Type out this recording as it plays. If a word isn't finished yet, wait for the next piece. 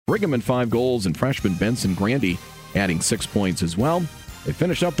Brigham in 5 goals, and freshman Benson Grandy adding 6 points as well. They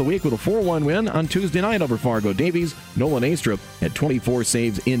finished up the week with a 4-1 win on Tuesday night over Fargo Davies. Nolan Astrup had 24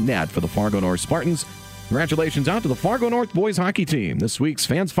 saves in net for the Fargo North Spartans. Congratulations out to the Fargo North boys hockey team. This week's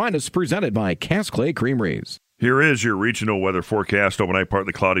Fans Finest presented by Cass Clay Creameries. Here is your regional weather forecast. Overnight,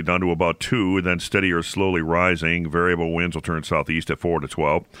 partly cloudy down to about 2, and then steady or slowly rising. Variable winds will turn southeast at 4 to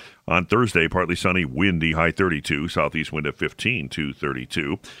 12. On Thursday, partly sunny, windy, high 32. Southeast wind at 15 to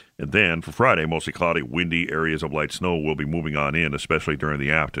 32. And then for Friday, mostly cloudy, windy. Areas of light snow will be moving on in, especially during the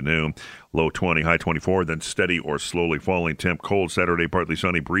afternoon. Low 20, high 24. Then steady or slowly falling temp. Cold Saturday, partly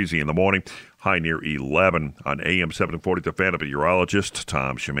sunny, breezy in the morning. High near 11. On AM 740, the fan of a urologist,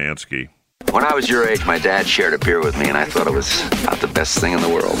 Tom Szymanski. When I was your age, my dad shared a beer with me, and I thought it was about the best thing in the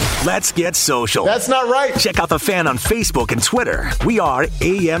world. Let's get social. That's not right. Check out The Fan on Facebook and Twitter. We are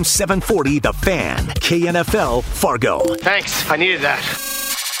AM 740 The Fan, KNFL Fargo. Thanks. I needed that.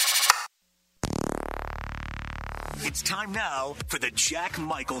 It's time now for the Jack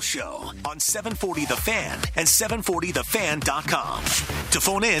Michael Show on 740 The Fan and 740thefan.com. To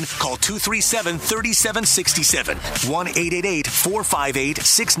phone in, call 237-3767,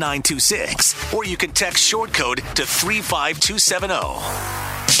 1-888-458-6926, or you can text short code to 35270.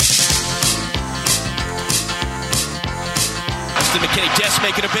 Austin McKinney, Des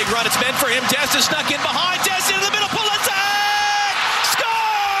making a big run. It's meant for him. Des is snuck in behind. Des into the middle. Pulisic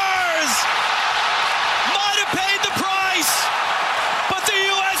scores! Might have paid the price, but the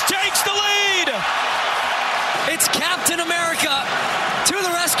U.S. takes the lead. It's Captain America to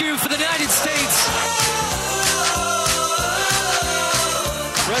the rescue for the United States.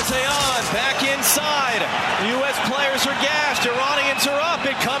 Rezayan back inside. The U.S. players are gashed. Iranians are up.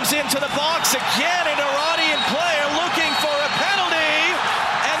 It comes into the box again. An Iranian player looking for a penalty,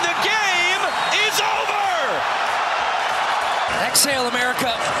 and the game is over. Exhale,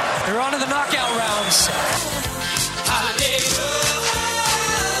 America. They're on to the knockout rounds.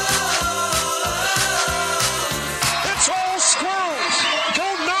 It's all squirrels.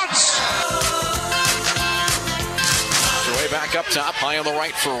 Go nuts. Way back up top, high on the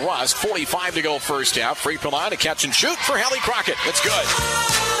right for Russ. 45 to go first half. Free throw line, a catch and shoot for Hallie Crockett. It's good.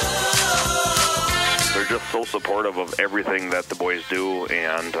 They're just so supportive of everything that the boys do,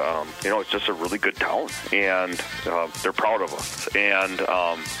 and it's just a really good town, and they're proud of us. And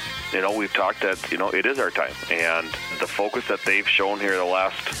we've talked that it is our time, and the focus that they've shown here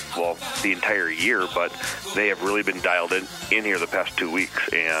the entire year, but they have really been dialed in here the past 2 weeks,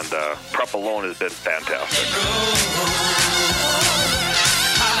 and prep alone has been fantastic.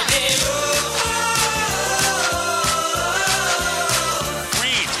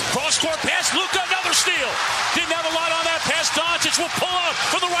 Reed, cross-court pass, Luka, another steal. Didn't have a lot on that pass. Doncic will pull up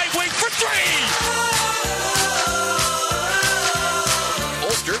for the right wing for 3.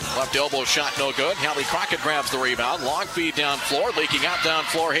 Left elbow shot, no good. Hallie Crockett grabs the rebound. Long feed down floor. Leaking out down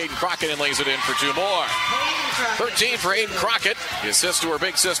floor. Hayden Crockett and lays it in for 2 more. 13 for Hayden Crockett. The assist to her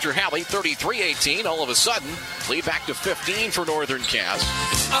big sister Hallie. 33-18. All of a sudden, lead back to 15 for Northern Cass.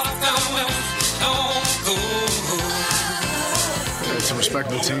 It's a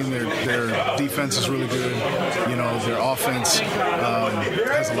respectable team. Their defense is really good. Their offense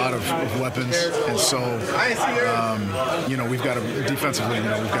has a lot of weapons, and so we've got to defensively.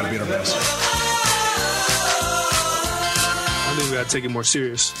 We've got to be at our best. I think we got to take it more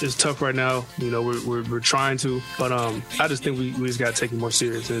serious. It's tough right now. We're trying to, but I just think we just got to take it more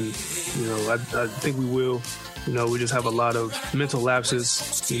serious, and I think we will. We just have a lot of mental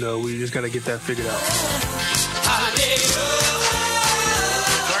lapses. We just got to get that figured out.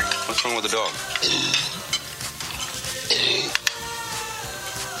 What's wrong with the dog?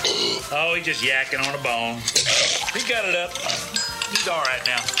 Oh, he's just yakking on a bone. He got it up. He's all right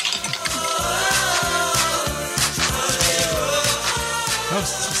now.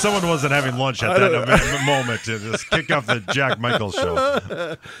 Someone wasn't having lunch at that moment to just kick off the Jack Michael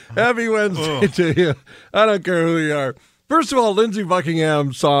Show. Happy Wednesday to you. I don't care who you are. First of all, Lindsey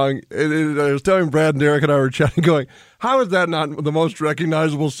Buckingham's song, I was telling Brad and Derek and I were chatting going, how is that not the most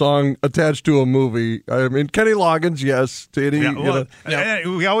recognizable song attached to a movie? I mean, Kenny Loggins, yes.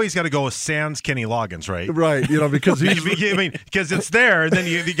 We always got to go with sans Kenny Loggins, right? Right, because he's... because it's there, and then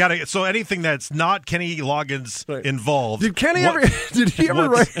you got to... So anything that's not Kenny Loggins involved... Did he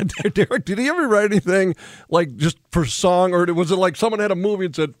ever write anything like just for song, or was it like someone had a movie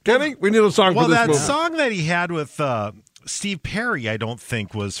and said, Kenny, we need a song for this movie? Well, that song that he had with... Steve Perry, I don't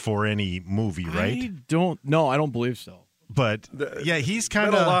think was for any movie, right? I don't believe so. But yeah, he's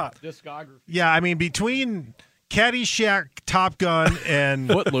kind of discography. Yeah, I mean, between Caddyshack, Top Gun, and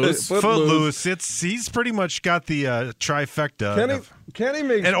Footloose. He's pretty much got the trifecta. Kenny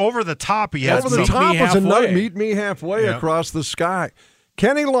makes and over the top. He has over the top was a Meet Me Halfway across the sky.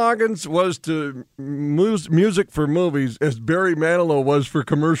 Kenny Loggins was to music for movies as Barry Manilow was for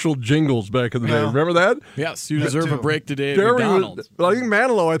commercial jingles back in the day. Remember that? Yes, you deserve a break today at McDonald's. I think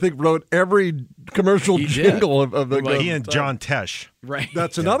Manilow, wrote every commercial jingle of the. He and John Tesh. Right.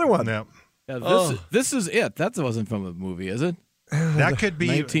 That's another one. Yeah. This is it. That wasn't from a movie, is it? That could be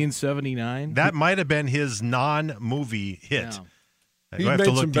 1979. That might have been his non-movie hit. Yeah. I have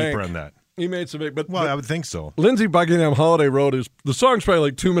to look deeper on that. He made some big, but I would think so. Lindsey Buckingham Holiday Road the song's probably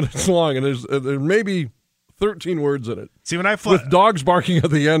like 2 minutes long, and there's maybe 13 words in it. See, when I with dogs barking at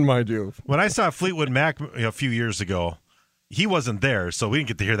the end, mind you. When I saw Fleetwood Mac a few years ago, he wasn't there, so we didn't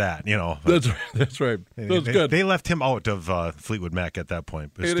get to hear that. That's right. That's good. They left him out of Fleetwood Mac at that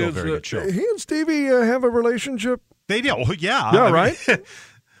point. But it's still a very good show. He and Stevie have a relationship. They do. Oh, yeah. Yeah, right.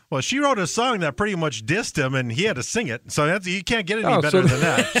 Well, she wrote a song that pretty much dissed him, and he had to sing it. So you can't get any better than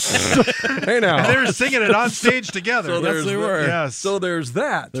that. Hey, now. And they were singing it on stage together. Yes, they were. Yes. So there's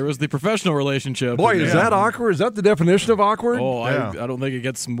that. There was the professional relationship. Boy, is that awkward? Is that the definition of awkward? Oh, yeah. I don't think it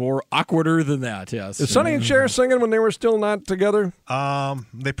gets more awkwarder than that, yes. Is Sonny and Cher singing when they were still not together?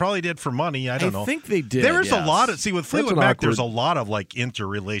 They probably did for money. I don't know. I think they did. There's a lot of, with Fleetwood Mac, there's a lot of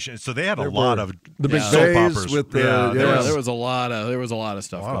interrelation. So they had a lot of the big soap operas. With there was a lot of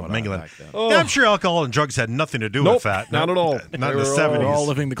stuff going on back then. Yeah, I'm sure alcohol and drugs had nothing to do with that. Not at all. Not in the 70s. We're all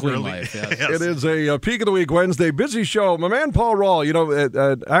living the clean life. Yes. It is a Peak of the Week Wednesday. Busy show. My man Paul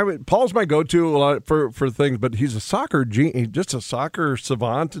Rawl, Paul's my go-to a lot for things, but he's a soccer just a soccer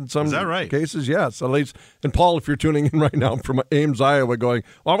savant in some cases. Yes, at least. And Paul, if you're tuning in right now from Ames, Iowa, going,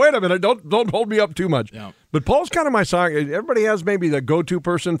 "Oh, wait a minute, don't hold me up too much." Yeah. But Paul's kind of my soccer. Everybody has maybe the go-to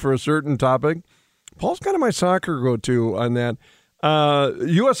person for a certain topic. Paul's kind of my soccer go-to on that.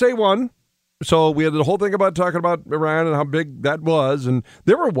 USA won. So we had the whole thing about talking about Iran and how big that was, and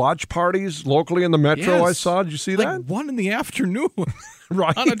there were watch parties locally in the metro. Yes. I saw. Did you see that? 1 in the afternoon,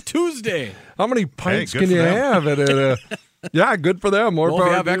 right, on a Tuesday. How many pints can you have at a? Yeah, good for them. More if you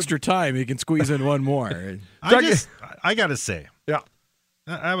have extra time, you can squeeze in one more. I got to say,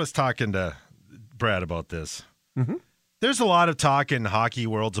 I was talking to Brad about this. Mm-hmm. There's a lot of talk in hockey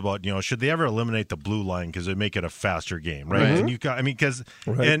worlds about, should they ever eliminate the blue line because they make it a faster game, right?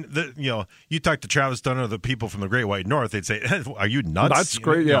 Mm-hmm. And you talk to Travis Dunn or the people from the Great White North, they'd say, "Are you nuts?" That's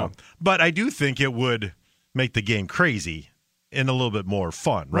great, yeah. But I do think it would make the game crazy and a little bit more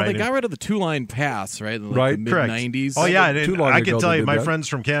fun, right? Well, they got rid of the two-line pass, right? In the mid-90s. Oh, yeah, and I can tell you, my friends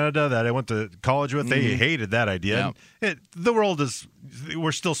from Canada that I went to college with, they hated that idea. Yeah. The world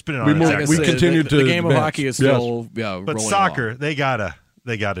we're still spinning on its axis. We continue to the game of hockey is still but soccer, along. they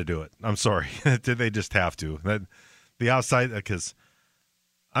gotta do it. I'm sorry, they just have to. The outside, because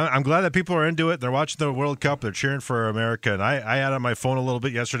I'm glad that people are into it. They're watching the World Cup. They're cheering for America. And I had on my phone a little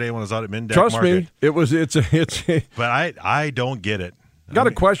bit yesterday when I was out at Mindeck Trust Market. me, it's. But I don't get it. Got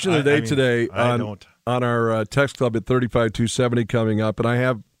a question today on our text club at 35270 coming up, and I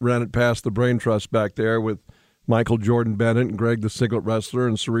have ran it past the Brain Trust back there with Michael Jordan Bennett and Greg the Siglet Wrestler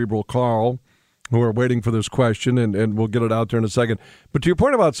and Cerebral Carl, who are waiting for this question, and we'll get it out there in a second. But to your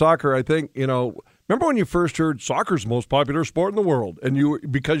point about soccer, I think, remember when you first heard soccer's the most popular sport in the world, and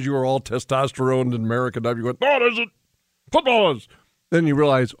because you were all testosterone and American, you went, "No, it isn't. Football is." Then you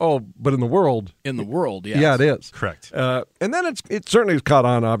realize, but in the world. In the world, yes. Yeah, it is. Correct. And then it certainly has caught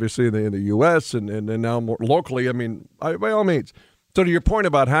on, obviously, in the U.S. and now more locally. I mean, by all means. So to your point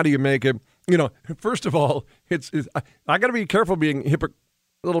about how do you make it, first of all, I got to be careful being a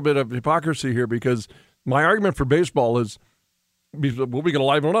little bit of hypocrisy here, because my argument for baseball is, we got to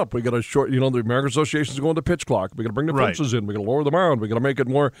liven it up. We got to the American Association is going to pitch clock. We got to bring the fences in. We got to lower the mound. We got to make it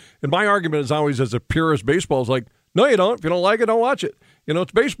more. And my argument is always, as a purist baseball, is like, no, you don't. If you don't like it, don't watch it.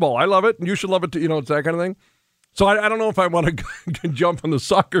 It's baseball. I love it, and you should love it too. It's that kind of thing. So I don't know if I want to jump on the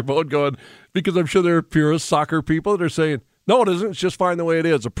soccer boat because I'm sure there are purist soccer people that are saying, no, it isn't. It's just fine the way it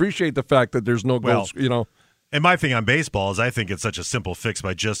is. Appreciate the fact that there's no goals, And my thing on baseball is I think it's such a simple fix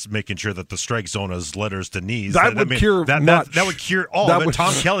by just making sure that the strike zone is letters to knees. That would cure much. That would cure all of it.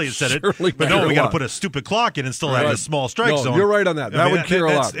 Tom Kelly has said it. But no, we got to put a stupid clock in and still have this small strike zone. You're right on that. That would cure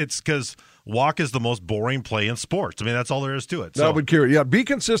a lot. It's because walk is the most boring play in sports. I mean, that's all there is to it. That would cure it. Yeah, be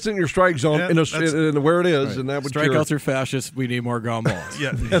consistent in your strike zone in where it is, and that would cure it. Strikeouts are fascist. We need more ground balls.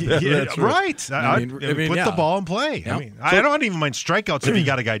 Right. Put the ball in play. Yeah. I don't even mind strikeouts if you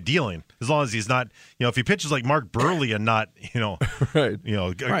got a guy dealing, as long as he's not, if he pitches like Mark Burley and not, a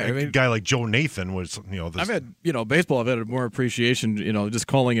guy like Joe Nathan was, I've had, baseball, I've had more appreciation, just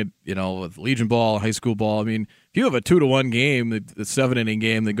calling it, with Legion ball, high school ball. I mean, if you have a 2-1 game, the 7-inning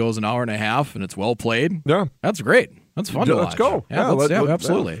game that goes an hour and a half and it's well played, yeah, that's great. That's fun to watch. Let's go. Yeah,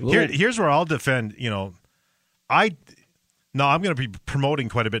 absolutely. Here's where I'll defend. I'm going to be promoting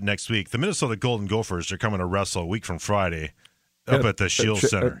quite a bit next week. The Minnesota Golden Gophers are coming to wrestle a week from Friday up at the Shields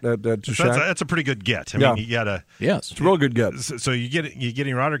Center. That's a pretty good get. I mean, you gotta. Yes, it's a real good get. So you're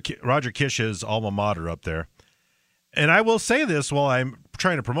getting Roger Kish's alma mater up there, and I will say this while I'm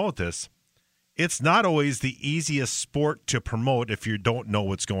trying to promote this. It's not always the easiest sport to promote if you don't know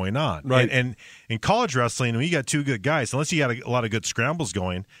what's going on. Right. And in college wrestling, when you got two good guys, unless you got a lot of good scrambles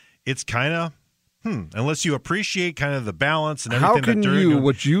going, it's kind of, unless you appreciate kind of the balance and everything. How can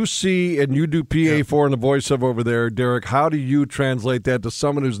what you see and you do PA4 and the voiceover over there, Derek, how do you translate that to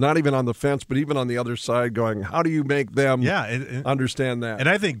someone who's not even on the fence, but even on the other side going, how do you make them understand that? And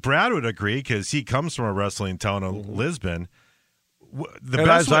I think Brad would agree because he comes from a wrestling town of Lisbon.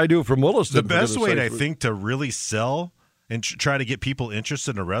 I do from Williston. The best way, I think, to really sell and try to get people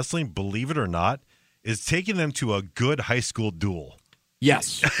interested in wrestling, believe it or not, is taking them to a good high school duel.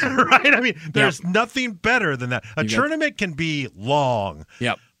 Yes. Right? I mean, there's nothing better than that. A tournament can be long.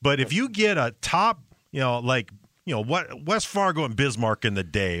 Yep. But if you get a top, what West Fargo and Bismarck in the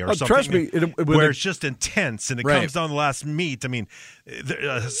day or something, trust me, where it's just intense and it comes down to the last meet. I mean,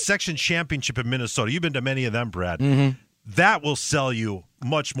 the section championship in Minnesota, you've been to many of them, Brad. Mm-hmm. That will sell you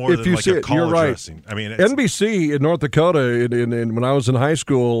much more than like a college you're right. wrestling. I mean, NBC in North Dakota, when I was in high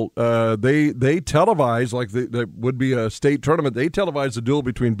school, they televised, like there would be a state tournament, they televised the duel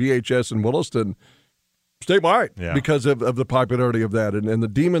between BHS and Williston statewide because of the popularity of that. And the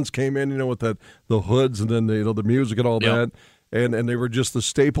Demons came in, with the hoods and then the music and all that. And they were just the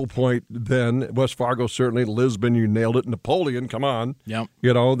staple point then. West Fargo, certainly. Lisbon, you nailed it. Napoleon, come on. Yep.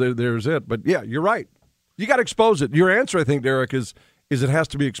 There's it. But, yeah, you're right. You got to expose it. Your answer, I think, Derek, is it has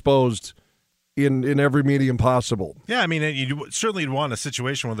to be exposed in every medium possible. Yeah, I mean, you certainly want a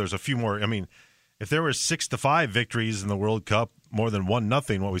situation where there's a few more. I mean, if there were 6-5 victories in the World Cup, more than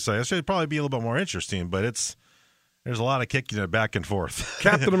 1-0, what we say, it should probably be a little bit more interesting. But there's a lot of kicking it back and forth.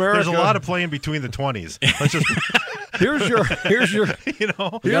 Captain America. There's a lot of playing between the 20s. Let's just. Here's your.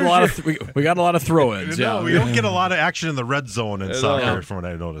 We got a lot of throw-ins. No, we don't get a lot of action in the red zone in soccer, from what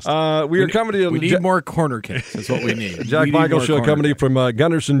I noticed. We need more corner kicks. That's what we need. Jack Michael Show coming from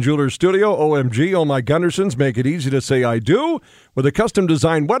Gunderson Jewelers Studio. OMG, all my Gundersons, make it easy to say I do. With a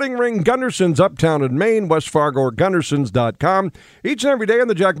custom-designed wedding ring, Gundersons uptown in Maine, West Fargo, or Gundersons.com. Each and every day on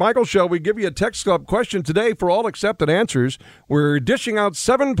the Jack Michael Show, we give you a text club question today for all accepted answers. We're dishing out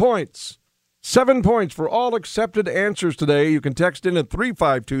 7 points. 7 points for all accepted answers today. You can text in at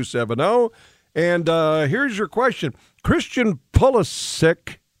 35270. And here's your question. Christian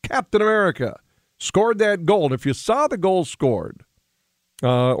Pulisic, Captain America, scored that goal. And if you saw the goal scored,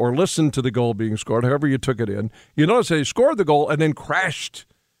 or listened to the goal being scored, however you took it in, you notice that he scored the goal and then crashed,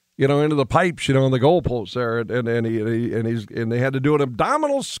 into the pipes, in the goalpost there, and they had to do an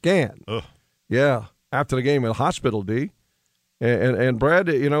abdominal scan. Ugh. Yeah, after the game in hospital, D. And Brad,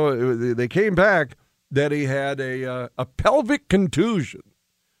 they came back that he had a pelvic contusion.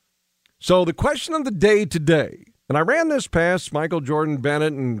 So the question of the day today, and I ran this past Michael Jordan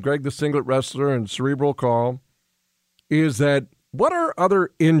Bennett and Greg the Singlet Wrestler and Cerebral Carl, is that what are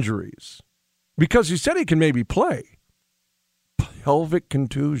other injuries? Because he said he can maybe play. Pelvic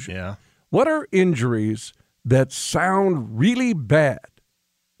contusion. Yeah. What are injuries that sound really bad,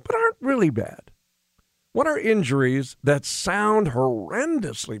 but aren't really bad? What are injuries that sound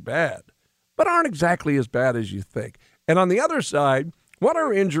horrendously bad, but aren't exactly as bad as you think? And on the other side, what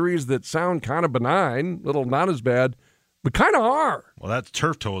are injuries that sound kind of benign, little not as bad, but kind of are? Well, that's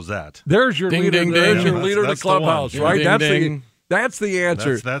turf toe is that. There's your ding, leader. Ding, there's ding. your leader in the clubhouse, right? That's the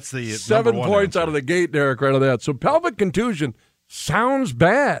answer. That's the 7 points answer. out of the gate, Derek, right on that. So pelvic contusion sounds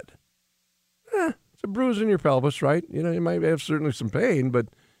bad. It's a bruise in your pelvis, right? You might have certainly some pain, but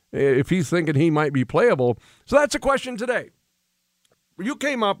if he's thinking he might be playable. So that's a question today. You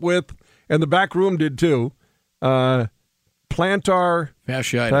came up with, and the back room did too, plantar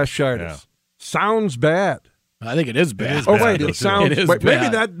fasciitis. Yeah. Sounds bad. I think it is bad. It sounds.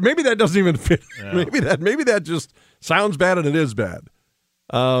 bad. Maybe that doesn't even fit. Yeah. Maybe that just sounds bad and it is bad.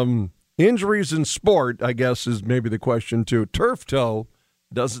 Injuries in sport, I guess, is maybe the question too. Turf toe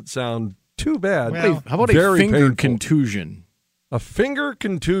doesn't sound too bad. Well, how about a finger contusion? A finger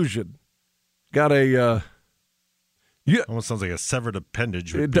contusion. Got a. Almost sounds like a severed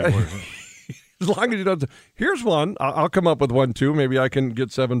appendage. As long as you don't. Here's one. I'll come up with one too. Maybe I can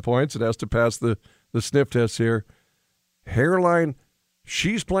get 7 points. It has to pass the sniff test here. Hairline.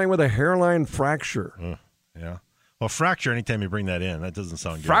 She's playing with a hairline fracture. Yeah. Well, fracture, anytime you bring that in, that doesn't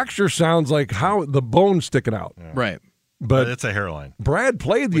sound good. Fracture sounds like how the bone sticking out. Yeah. Right. But it's a hairline. Brad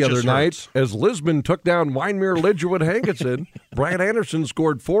played the other night as Lisbon took down Weinmere Lidgerwood Hankinson. Brad Anderson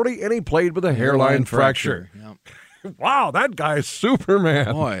scored 40, and he played with a hairline fracture. Yep. Wow, that guy's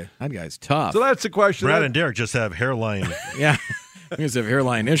Superman. Boy, that guy's tough. So that's the question. Brad and Derek just have hairline. Yeah. They just have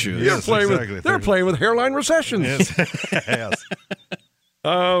hairline issues. They're playing with hairline recessions. Yes.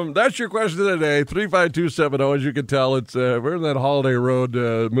 That's your question of the day. 35270. As you can tell, it's we're in that holiday road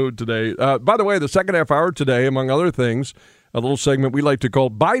mood today. By the way, the second half hour today, among other things, a little segment we like to call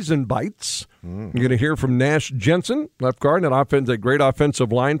Bison Bites. You're going to hear from Nash Jensen, left guard, and a great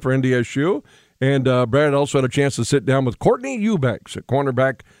offensive line for NDSU. And Brad also had a chance to sit down with Courtney Eubanks, a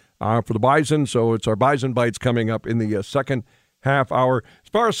cornerback for the Bison. So it's our Bison Bites coming up in the second half hour. As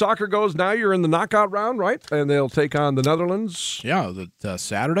far as soccer goes, now you're in the knockout round, right? And they'll take on the Netherlands. Yeah,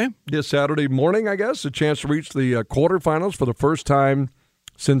 Saturday? This Saturday morning, I guess. A chance to reach the quarterfinals for the first time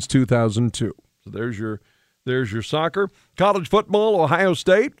since 2002. So there's your soccer. College football, Ohio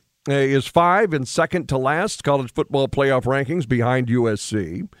State is 5 and second to last college football playoff rankings behind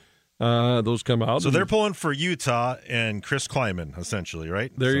USC. Those come out. So they're pulling for Utah and Chris Kleiman, essentially,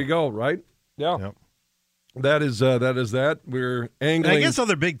 right? There you go, right? Yeah. Yep. That is that. We're angling. And I guess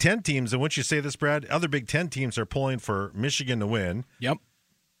other Big Ten teams, and once you say this, Brad, other Big Ten teams are pulling for Michigan to win. Yep.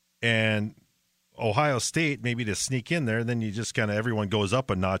 And Ohio State maybe to sneak in there, and then you just kind of everyone goes up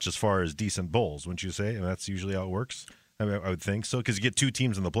a notch as far as decent bowls, wouldn't you say? And that's usually how it works. I would think so, because you get two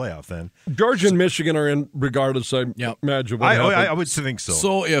teams in the playoff then. Georgia and Michigan are in regardless, I imagine. I would think so.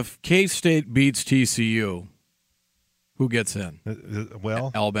 So if K-State beats TCU, who gets in?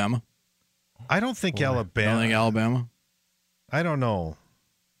 Well, Alabama? I don't think Alabama. You don't think Alabama? I don't know.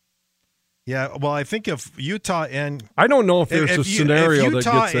 Yeah, well, I think if Utah and I don't know if there's a scenario if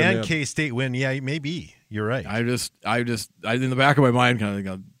Utah that gets and K-State win. Yeah, maybe you're right. I in the back of my mind kind of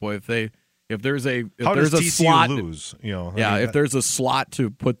think, boy, if there's a TCU slot, lose? If there's a slot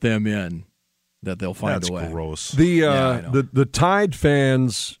to put them in, that they'll find a way. That's gross. The Tide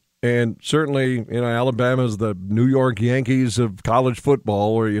fans. And certainly, Alabama's the New York Yankees of college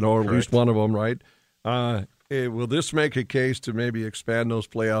football, or at least one of them, right? Will this make a case to maybe expand those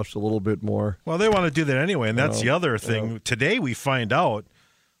playoffs a little bit more? Well, they want to do that anyway, and that's the other thing. Today we find out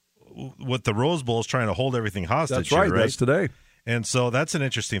what the Rose Bowl is trying to hold everything hostage. That's right. Right? That's today. And so that's an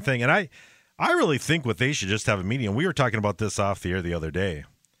interesting thing. And I really think what they should just have a meeting. And we were talking about this off the air the other day.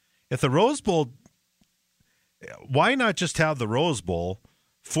 If the Rose Bowl, why not just have the Rose Bowl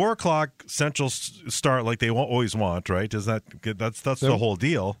 4:00 Central start like they always want, right? That's the whole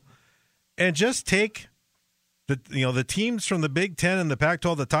deal, and just take the teams from the Big Ten and the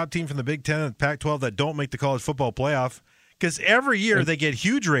Pac-12, the top team from the Big Ten and the Pac-12 that don't make the college football playoff, because every year they get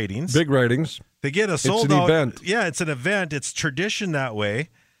huge ratings, big ratings. They get a sold out event. Yeah, it's an event. It's tradition that way.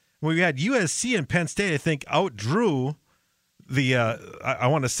 We had USC and Penn State, I think, outdrew the I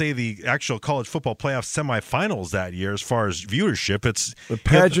want to say the actual college football playoff semifinals that year as far as viewership. It's the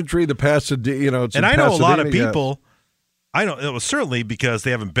pageantry, the Pasadena, and I know a lot of people. I know it was certainly because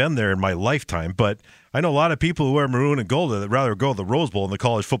they haven't been there in my lifetime, but I know a lot of people who wear maroon and gold that rather go to the Rose Bowl in the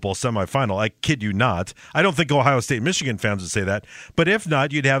college football semifinal. I kid you not. I don't think Ohio State, Michigan fans would say that, but if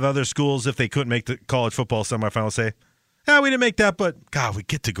not, you'd have other schools, if they couldn't make the college football semifinal, say, we didn't make that, but God, we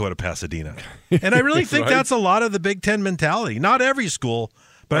get to go to Pasadena. And I really think right? that's a lot of the Big Ten mentality. Not every school,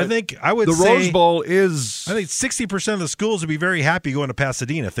 but I think I would the say Rose Bowl is. I think 60% of the schools would be very happy going to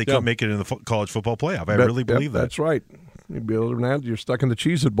Pasadena if they couldn't make it in the college football playoff. I really believe that. That's right. Other than that, you're stuck in the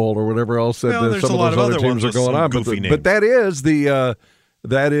Cheez-It Bowl or whatever else that there's some a lot of those of other teams are going on. But that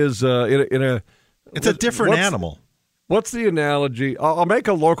is it's a different animal. What's the analogy? I'll make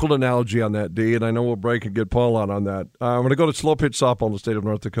a local analogy on that, D, and I know we'll break and get Paul on that. I'm going to go to slow pitch softball in the state of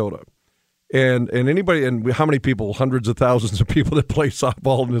North Dakota. And anybody, and how many people, hundreds of thousands of people that play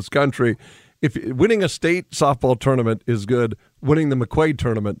softball in this country, if winning a state softball tournament is good, winning the McQuaid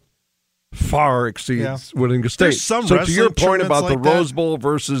tournament far exceeds winning a state. So to your point about the Rose Bowl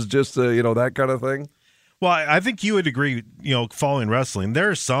versus just that kind of thing. Well, I think you would agree, following wrestling,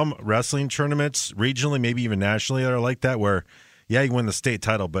 there are some wrestling tournaments regionally, maybe even nationally, that are like that where, you win the state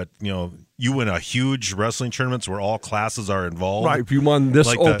title, but, you win a huge wrestling tournaments where all classes are involved. Right, if you won this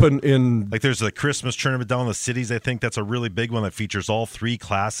Like there's a Christmas tournament down in the cities, I think that's a really big one that features all three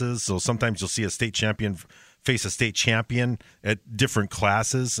classes. So sometimes you'll see a state champion face a state champion at different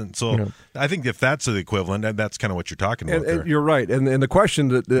classes. And so I think if that's the equivalent, that's kind of what you're talking about there. And you're right. And the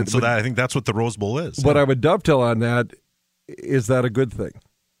question I think that's what the Rose Bowl is. What I would dovetail on that, is that a good thing?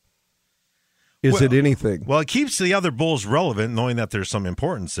 Is it anything? Well, it keeps the other bowls relevant, knowing that there's some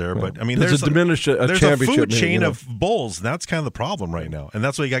importance there. But I mean, Does there's it diminish a there's championship a food chain maybe, of bowls, and that's kind of the problem right now. And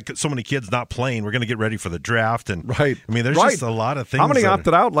that's why you got so many kids not playing. We're going to get ready for the draft, and right. I mean, there's just a lot of things. How many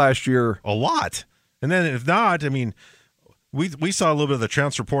opted out last year? A lot. And then if not, I mean, we saw a little bit of the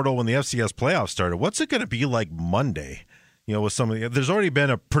transfer portal when the FCS playoffs started. What's it going to be like Monday? You know, with some of the, there's already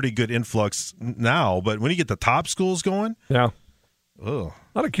been a pretty good influx now, but when you get the top schools going, yeah. Oh,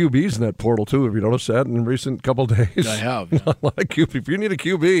 a lot of QBs in that portal, too. Have you noticed that in recent couple of days? I have. Yeah. A lot of QB. If you need a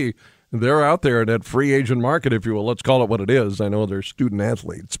QB, they're out there in that free agent market, if you will. Let's call it what it is. I know they're student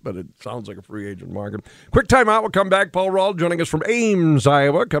athletes, but it sounds like a free agent market. Quick timeout. We'll come back. Paul Rawl joining us from Ames,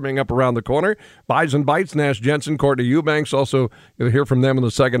 Iowa, coming up around the corner. Bison Bites, Nash Jensen, Courtney Eubanks. Also, you'll hear from them in the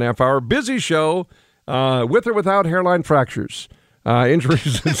second half hour. Busy show, with or without hairline fractures.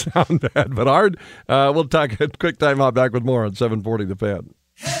 Injuries that sound bad, but hard. We'll talk a quick timeout. Back with more on 740 The Fan.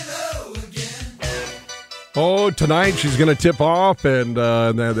 Oh, tonight she's going to tip off, and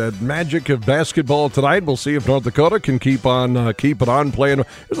that magic of basketball tonight. We'll see if North Dakota can keep it on playing.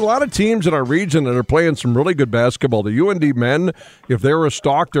 There's a lot of teams in our region that are playing some really good basketball. The UND men, if they're a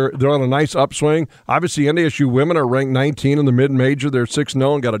stock, they're on a nice upswing. Obviously, NDSU women are ranked 19 in the mid-major. They're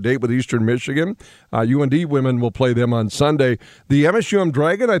 6-0 and got a date with Eastern Michigan. UND women will play them on Sunday. The MSUM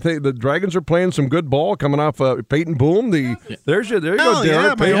Dragon, I think the Dragons are playing some good ball coming off Peyton Boom. There you go, Derek.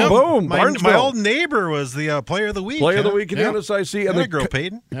 Yeah, Peyton Boom. My old neighbor was the Player of the Week. Player of the Week in NSIC. And the girl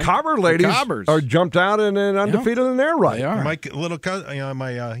Peyton. Cobber ladies are jumped out and undefeated in their right. They are. My little cousin,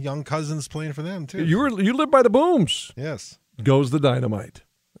 my young cousin's playing for them too. You live by the Booms. Yes. Goes the dynamite.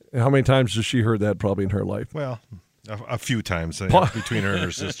 How many times has she heard that probably in her life? Well, a few times between her and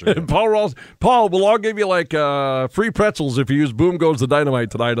her sister. Paul, we'll all give you like free pretzels if you use Boom Goes the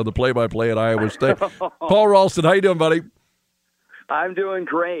Dynamite tonight on the play-by-play at Iowa State. Paul Ralston, how you doing, buddy? I'm doing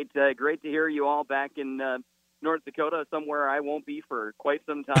great. Great to hear you all back in North Dakota, somewhere I won't be for quite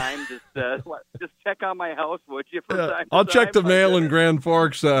some time. Just check on my house, would you? I'll check the mail in Grand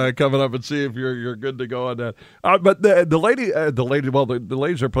Forks coming up and see if you're good to go on that. But the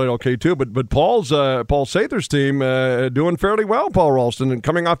ladies are playing okay too. But Paul Sather's team doing fairly well. Paul Ralston, and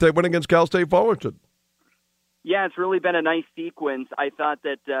coming off that win against Cal State Fullerton. Yeah, it's really been a nice sequence. I thought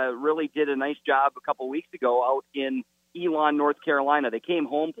that really did a nice job a couple weeks ago out in Elon, North Carolina. They came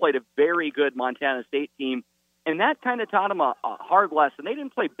home, played a very good Montana State team. And that kind of taught them a hard lesson. They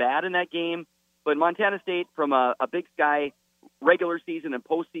didn't play bad in that game, but Montana State, from a Big Sky regular season and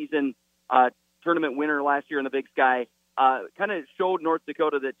postseason tournament winner last year in the Big Sky, kind of showed North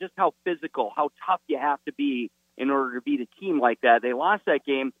Dakota that just how physical, how tough you have to be in order to beat a team like that. They lost that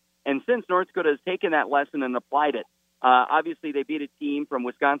game, and since North Dakota has taken that lesson and applied it, obviously they beat a team from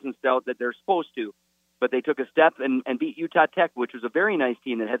Wisconsin Stout that they're supposed to, but they took a step and beat Utah Tech, which was a very nice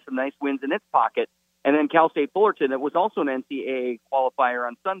team that had some nice wins in its pocket. And then Cal State Fullerton, that was also an NCAA qualifier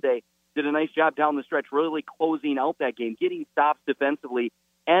on Sunday, did a nice job down the stretch, really closing out that game, getting stops defensively.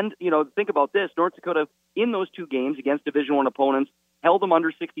 And, think about this. North Dakota, in those two games against Division I opponents, held them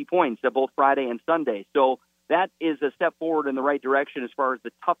under 60 points both Friday and Sunday. So that is a step forward in the right direction as far as the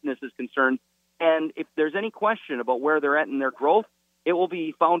toughness is concerned. And if there's any question about where they're at in their growth, it will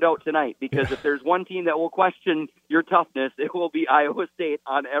be found out tonight, because if there's one team that will question your toughness, it will be Iowa State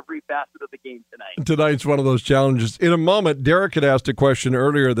on every facet of the game tonight. Tonight's one of those challenges. In a moment, Derek had asked a question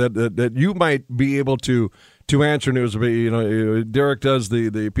earlier that you might be able to answer. And it was, Derek does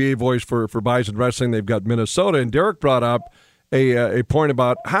the PA voice for Bison Wrestling. They've got Minnesota, and Derek brought up a point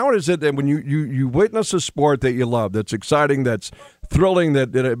about how is it that when you witness a sport that you love, that's exciting, that's thrilling,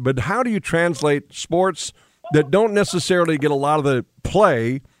 but how do you translate sports that don't necessarily get a lot of the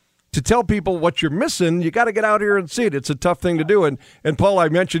play to tell people what you're missing? You got to get out here and see it. It's a tough thing to do. And Paul, I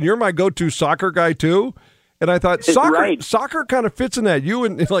mentioned you're my go-to soccer guy too. And I thought soccer kind of fits in that. You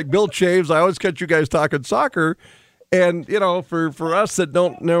and like Bill Chaves, I always catch you guys talking soccer. And, for us that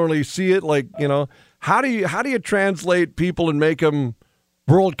don't normally see it, how do you translate people and make them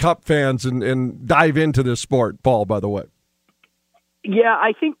World Cup fans and dive into this sport, Paul, by the way? Yeah,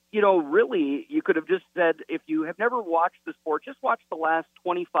 I think, really, you could have just said, if you have never watched the sport, just watch the last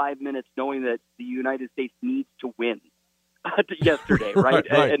 25 minutes knowing that the United States needs to win yesterday, right?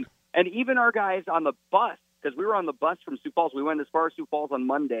 Right. And even our guys on the bus, because we were on the bus from Sioux Falls. We went as far as Sioux Falls on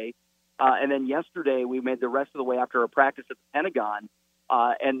Monday, and then yesterday we made the rest of the way after a practice at the Pentagon.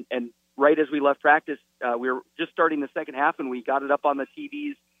 And right as we left practice, we were just starting the second half, and we got it up on the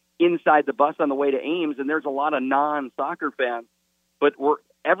TVs inside the bus on the way to Ames, and there's a lot of non-soccer fans. But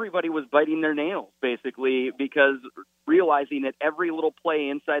everybody was biting their nails, basically, because realizing that every little play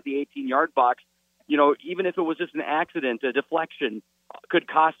inside the 18-yard box, even if it was just an accident, a deflection, could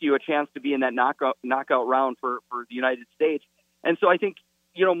cost you a chance to be in that knockout round for the United States. And so I think,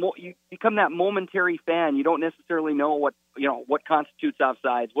 you become that momentary fan. You don't necessarily know what constitutes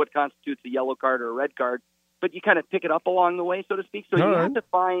offsides, what constitutes a yellow card or a red card, but you kind of pick it up along the way, so to speak. So you have to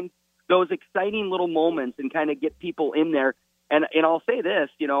find those exciting little moments and kind of get people in there. And I'll say this,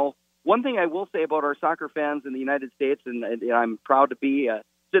 one thing I will say about our soccer fans in the United States, and I'm proud to be a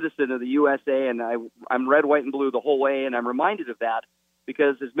citizen of the USA, and I'm red, white, and blue the whole way, and I'm reminded of that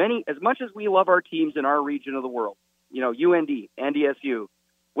because as much as we love our teams in our region of the world, UND, NDSU,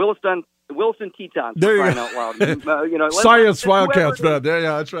 Williston Tetons, there you crying go. out loud. Science Wildcats, man.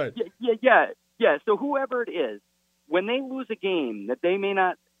 Yeah, that's right. Yeah. So whoever it is, when they lose a game that they may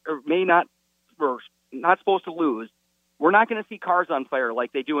not or not supposed to lose, we're not going to see cars on fire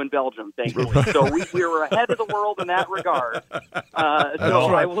like they do in Belgium, thankfully. So we were ahead of the world in that regard. So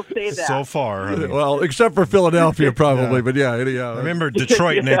I will say that. So far. I mean. Well, except for Philadelphia, probably. Yeah. But yeah, anyhow. I remember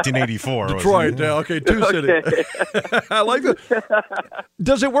Detroit in 1984. Detroit, yeah, okay, two cities. I like that.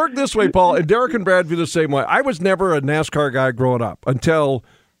 Does it work this way, Paul? And Derek and Brad feel the same way. I was never a NASCAR guy growing up until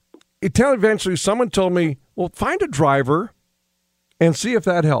eventually someone told me, well, find a driver and see if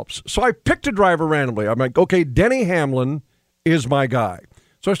that helps. So I picked a driver randomly. I'm like, okay, Denny Hamlin is my guy.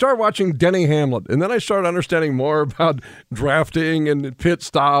 So I started watching Denny Hamlin, and then I started understanding more about drafting and pit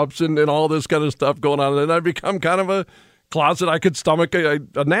stops and all this kind of stuff going on. And then I become kind of a closet. I could stomach a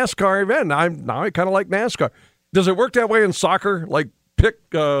NASCAR event. Now I kind of like NASCAR. Does it work that way in soccer? Like pick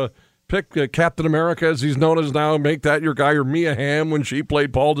Captain America, as he's known as now, make that your guy, or Mia Hamm when she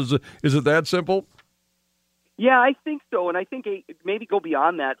played Paul? Is it that simple? Yeah, I think so, and I think maybe go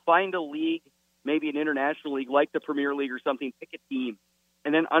beyond that. Find a league, maybe an international league like the Premier League or something, pick a team,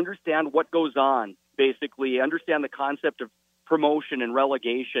 and then understand what goes on, basically. Understand the concept of promotion and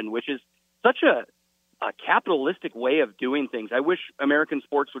relegation, which is such a capitalistic way of doing things. I wish American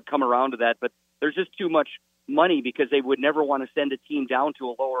sports would come around to that, but there's just too much money because they would never want to send a team down to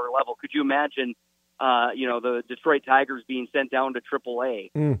a lower level. Could you imagine the Detroit Tigers being sent down to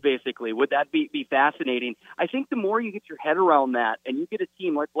AAA, basically? Would that be fascinating? I think the more you get your head around that and you get a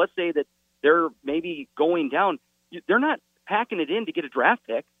team, like let's say that they're maybe going down, they're not packing it in to get a draft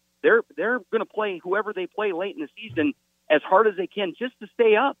pick. They're going to play whoever they play late in the season as hard as they can just to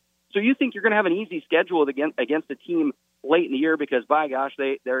stay up. So you think you're going to have an easy schedule against a team late in the year because, by gosh,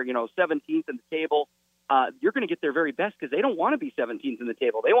 they're 17th in the table. You're going to get their very best because they don't want to be 17th in the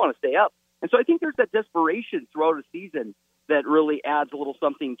table. They want to stay up. And so I think there's that desperation throughout a season that really adds a little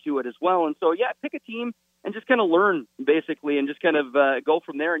something to it as well. And so, yeah, pick a team and just kind of learn, basically, and just kind of go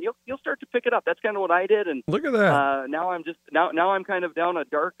from there, and you'll start to pick it up. That's kind of what I did. And look at that. Now I'm kind of down a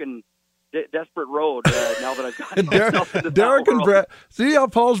dark and desperate road now that I've got myself into Derek and Brad. See how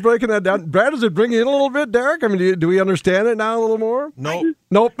Paul's breaking that down. Brad, does it bring you in a little bit, Derek? I mean, do we understand it now a little more?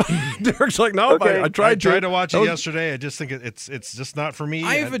 Nope. Derek's like, no. Okay. I tried to watch it yesterday. I just think it's just not for me.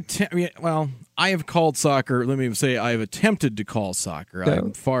 I have called soccer. Let me say I have attempted to call soccer. Yeah.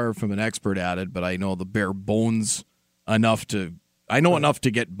 I'm far from an expert at it, but I know the bare bones enough to. I know enough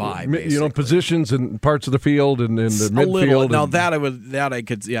to get by. Basically. Positions and parts of the field and in the midfield. Little. Now I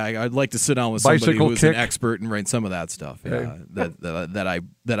could. Yeah, I'd like to sit down with somebody who's an expert and write some of that stuff. Yeah,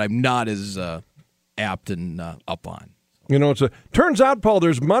 that I'm not as apt and up on. Turns out, Paul,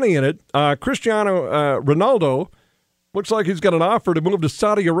 there's money in it. Cristiano Ronaldo looks like he's got an offer to move to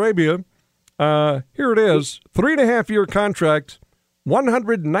Saudi Arabia. Here it is, 3.5-year contract.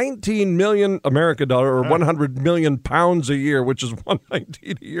 119 million American dollar, or 100 million pounds a year, which is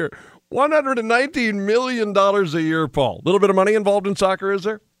 119 a year. $119 million a year, Paul. A little bit of money involved in soccer, is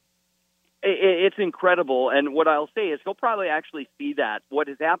there? It's incredible. And what I'll say is he'll probably actually see that. What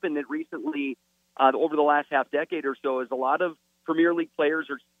has happened recently over the last half decade or so is a lot of Premier League players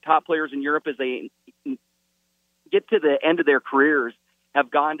or top players in Europe, as they get to the end of their careers, have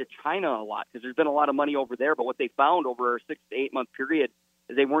gone to China a lot because there's been a lot of money over there. But what they found over a 6 to 8 month period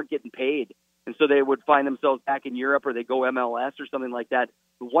is they weren't getting paid. And so they would find themselves back in Europe, or they go MLS or something like that.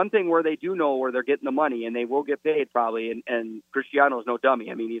 The one thing where they do know where they're getting the money, and they will get paid probably, and Cristiano's no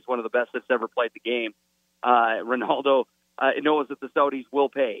dummy. I mean, he's one of the best that's ever played the game. Ronaldo knows that the Saudis will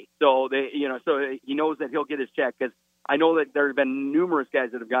pay. So so he knows that he'll get his check, because I know that there have been numerous guys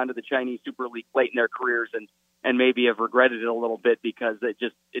that have gone to the Chinese Super League late in their careers and maybe have regretted it a little bit because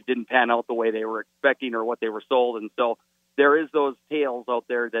it didn't pan out the way they were expecting or what they were sold. And so there is those tales out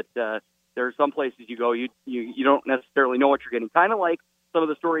there that there are some places you go, you don't necessarily know what you're getting. Kind of like some of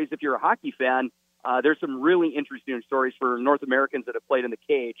the stories, if you're a hockey fan, there's some really interesting stories for North Americans that have played in the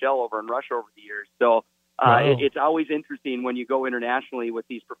KHL over in Russia over the years. So it's always interesting when you go internationally with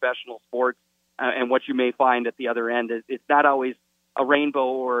these professional sports and what you may find at the other end. It's not always a rainbow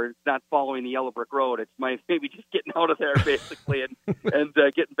or it's not following the yellow brick road. It's maybe just getting out of there basically and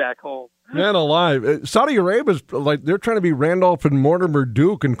getting back home. Man alive. Saudi Arabia's like they're trying to be Randolph and Mortimer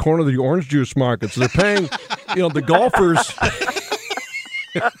Duke and corner the orange juice markets. They're paying, the golfers.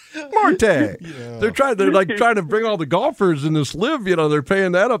 Marte. Yeah. They're trying to bring all the golfers in this live, they're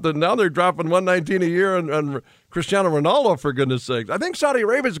paying that up, and now they're dropping $119 a year on Cristiano Ronaldo, for goodness sakes. I think Saudi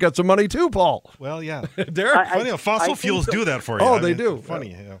Arabia's got some money too, Paul. Well, yeah. Derek, funny how fossil fuels do that for you. Oh, they do.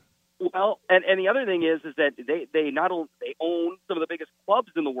 Funny, yeah. Well, and the other thing is that they not only they own some of the biggest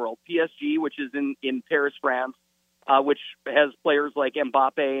clubs in the world, PSG, which is in Paris, France, which has players like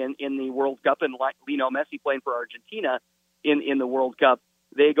Mbappe in the World Cup and like Lionel Messi playing for Argentina in the World Cup.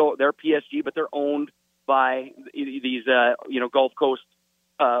 They're PSG, but they're owned by these Gulf Coast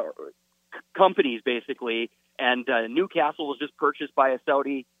companies basically. And Newcastle was just purchased by a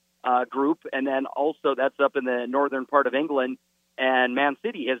Saudi group, and then also that's up in the northern part of England. And Man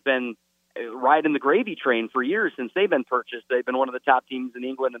City has been riding the gravy train for years since they've been purchased. They've been one of the top teams in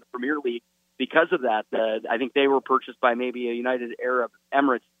England in the Premier League because of that. I think they were purchased by maybe a United Arab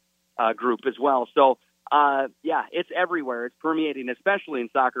Emirates group as well. So. It's everywhere. It's permeating, especially in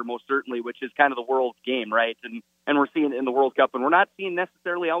soccer, most certainly, which is kind of the world's game, right? And we're seeing it in the World Cup, and we're not seeing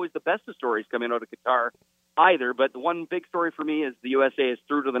necessarily always the best of stories coming out of Qatar either. But the one big story for me is the USA is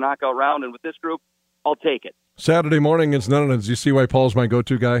through to the knockout round, and with this group, I'll take it. Saturday morning against Netherlands. You see why Paul's my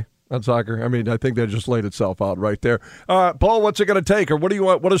go-to guy on soccer? I mean, I think that just laid itself out right there. Paul, what's it going to take, or what do you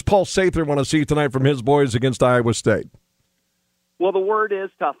want? What does Paul Sather want to see tonight from his boys against Iowa State? Well, the word is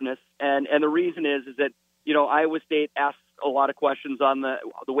toughness, and the reason is that, Iowa State asks a lot of questions on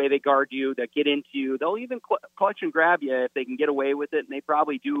the way they guard you, that get into you. They'll even clutch and grab you if they can get away with it, and they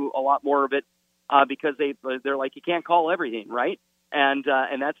probably do a lot more of it because they're like, you can't call everything, right? And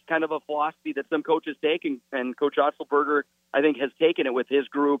that's kind of a philosophy that some coaches take, and Coach Otzelberger, I think, has taken it with his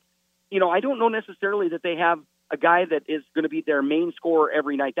group. I don't know necessarily that they have a guy that is going to be their main scorer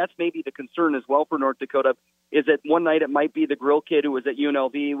every night. That's maybe the concern as well for North Dakota, is that one night it might be the Grill kid who was at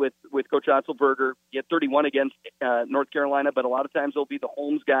UNLV with Coach Otzelberger. He had 31 against North Carolina, but a lot of times it'll be the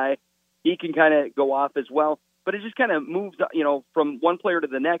Holmes guy. He can kind of go off as well. But it just kind of moves, from one player to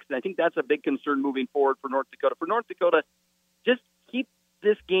the next, and I think that's a big concern moving forward for North Dakota. For North Dakota, just keep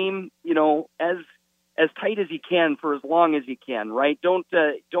this game, as tight as you can for as long as you can, right? Don't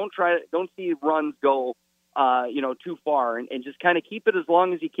see runs go too far, and just kind of keep it as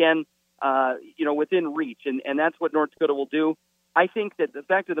long as you can, within reach. And that's what North Dakota will do. I think that the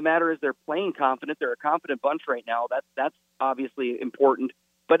fact of the matter is they're playing confident. They're a confident bunch right now. That's obviously important,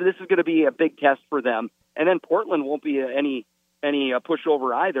 but this is going to be a big test for them. And then Portland won't be any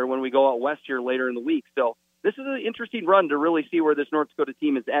pushover either when we go out west here later in the week. So this is an interesting run to really see where this North Dakota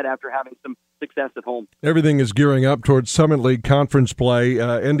team is at after having some success at home. Everything is gearing up towards Summit League Conference play.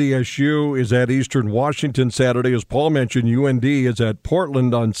 NDSU is at Eastern Washington Saturday. As Paul mentioned, UND is at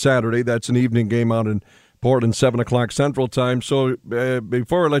Portland on Saturday. That's an evening game out in Portland, 7 o'clock Central Time. So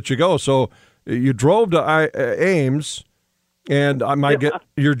before I let you go, so you drove to Ames, and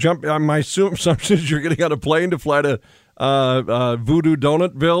my assumption is you're getting on a plane to fly to Voodoo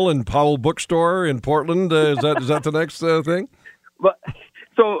Donutville and Powell Bookstore in Portland. Is that the next thing? But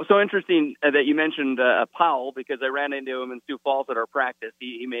so interesting that you mentioned Powell, because I ran into him in Sioux Falls at our practice.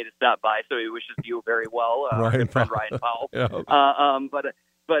 He made a stop by, so he wishes you very well, Ryan Powell. Yeah.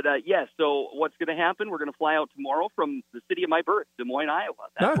 But yes. So what's going to happen? We're going to fly out tomorrow from the city of my birth, Des Moines, Iowa.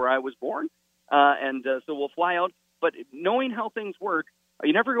 That's where I was born, and so we'll fly out. But knowing how things work,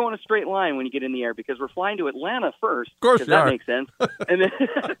 you never go in a straight line when you get in the air, because we're flying to Atlanta first. Of course, that makes sense. And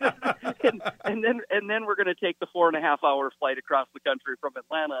then and then we're going to take the 4.5-hour flight across the country from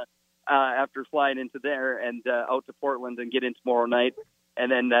Atlanta after flying into there and out to Portland and get in tomorrow night,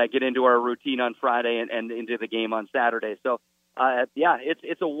 and then get into our routine on Friday and into the game on Saturday. So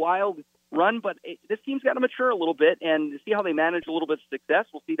it's a wild run, but this team's got to mature a little bit and see how they manage a little bit of success.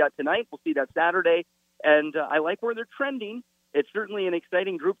 We'll see that tonight. We'll see that Saturday, and I like where they're trending. It's certainly an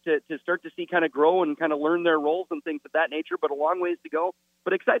exciting group to start to see kind of grow and kind of learn their roles and things of that nature, but a long ways to go.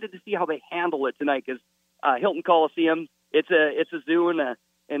 But excited to see how they handle it tonight, because Hilton Coliseum, it's a zoo and a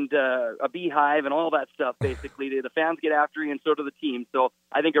beehive and all that stuff, basically. The fans get after you, and so do the team. So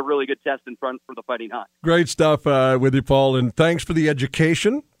I think a really good test in front for the Fighting Hawks. Great stuff with you, Paul, and thanks for the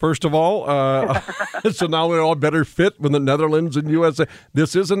education, first of all. So now we're all better fit with the Netherlands and USA.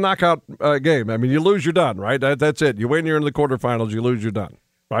 This is a knockout game. I mean, you lose, you're done, right? That's it. You win, you're in the quarterfinals. You lose, you're done,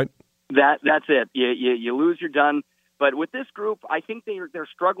 right? That's it. You lose, you're done. But with this group, I think they're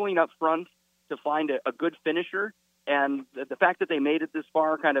struggling up front to find a good finisher. And the fact that they made it this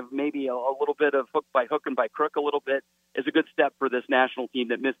far, kind of maybe a little bit of hook and by crook a little bit, is a good step for this national team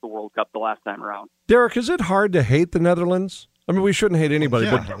that missed the World Cup the last time around. Derek, is it hard to hate the Netherlands? I mean, we shouldn't hate anybody,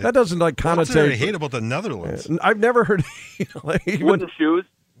 but that doesn't connotate. What's there to hate about the Netherlands? I've never heard wooden shoes.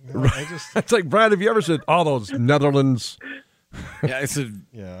 It's like, Brad, have you ever said, "Oh, those Netherlands"? Yeah,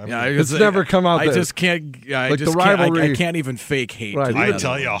 it's never come out. I just can't. The rivalry. I can't even fake hate. Right. I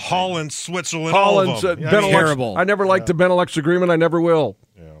tell you, Holland, Switzerland, Holland, all of them. Terrible. I never liked the Benelux agreement. I never will.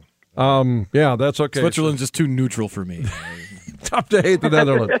 Yeah, that's okay. Switzerland's just too neutral for me. Tough to hate the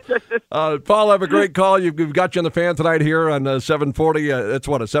Netherlands. Paul, have a great call. We've got you on the Fan tonight here on 740. It's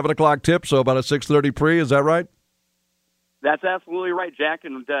a 7 o'clock tip, so about a 6:30 pre. Is that right? That's absolutely right, Jack.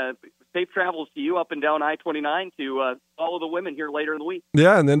 And safe travels to you up and down I-29 to follow the women here later in the week.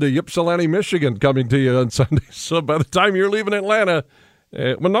 Yeah, and then to Ypsilanti, Michigan, coming to you on Sunday. So by the time you're leaving Atlanta,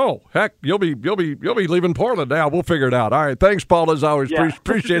 no, heck, you'll be leaving Portland now. We'll figure it out. All right, thanks, Paul, as always. Yeah.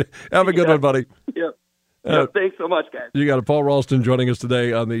 Appreciate it. Have a good one, buddy. Yeah. Thanks so much, guys. You got Paul Ralston joining us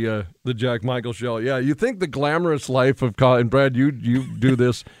today on the Jack Michael Show. Yeah, you think the glamorous life of college, and Brad, you do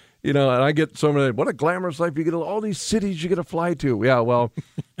this, and I get so many, what a glamorous life. You get all these cities you get to fly to. Yeah, well,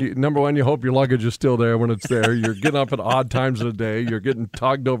 number one, you hope your luggage is still there when it's there. You're getting up at odd times of the day. You're getting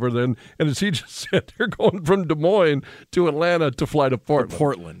tugged over then. And as he just said, they're going from Des Moines to Atlanta to fly to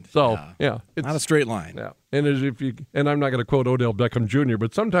Portland. So, it's not a straight line. Yeah. And and I'm not going to quote Odell Beckham Jr.,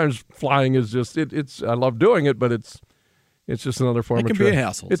 but sometimes flying is just it's. I love doing it, but it's just another form. It can be a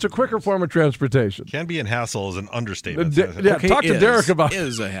hassle. It's a quicker form of transportation. Can be a hassle is an understatement. Talk to Derek about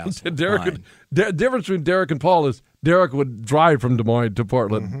is a hassle. The difference between Derek and Paul is Derek would drive from Des Moines to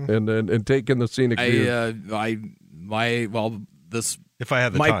Portland and take in the scenic view. If I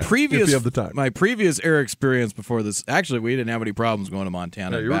had the time. If you have the time. My previous air experience before this, actually, we didn't have any problems going to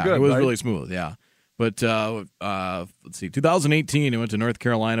Montana. Yeah, you were back. good, It was right? really smooth, yeah. But let's see, 2018, I went to North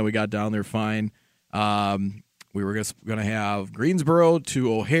Carolina. We got down there fine. We were going to have Greensboro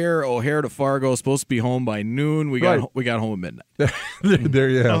to O'Hare to Fargo. Supposed to be home by noon. We got home at midnight. There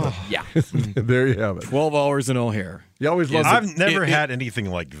you have it. Yeah. There you have it. 12 hours in O'Hare. You always love I've never had anything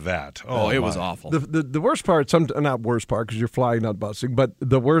like that. It was awful. The worst part, not worst part because you're flying, not busing, but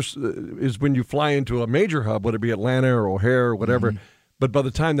the worst is when you fly into a major hub, whether it be Atlanta or O'Hare or whatever. Mm-hmm. But by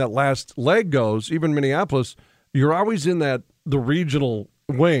the time that last leg goes, even Minneapolis, you're always in the regional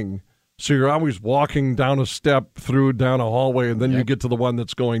wing. So you're always walking down a step down a hallway, and then you get to the one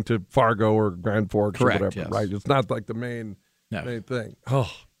that's going to Fargo or Grand Forks or whatever, yes. right? It's not like the main thing.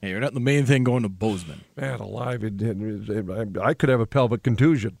 Oh, hey, you're not the main thing going to Bozeman. Man, alive! I could have a pelvic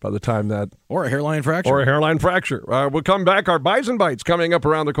contusion by the time that, or a hairline fracture. We'll come back. Our Bison Bites coming up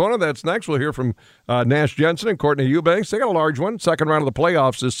around the corner. That's next. We'll hear from Nash Jensen and Courtney Eubanks. They got a large one. Second round of the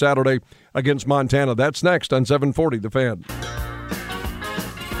playoffs this Saturday against Montana. That's next on 740 The Fan.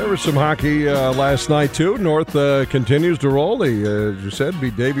 There was some hockey last night, too. North continues to roll. They, as you said,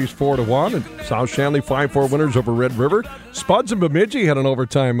 beat Davies 4-1, and South Shanley 5-4 winners over Red River. Spuds and Bemidji had an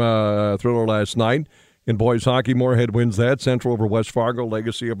overtime thriller last night. In boys hockey, Moorhead wins that. Central over West Fargo,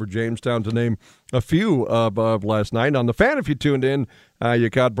 Legacy over Jamestown, to name a few of last night. On the Fan, if you tuned in, you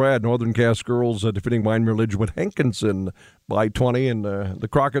caught Brad. Northern Cass girls defeating Wyndmere Lidgewood Hankinson by 20, and the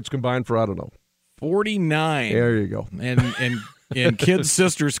Crockett's combined for, 49. There you go. And kid's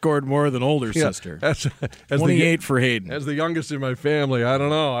sister scored more than older sister. That's 28 for Hayden. As the youngest in my family, I don't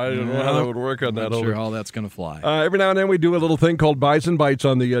know. I don't know how that would work on that. Not sure how that's going to fly. Every now and then we do a little thing called Bison Bites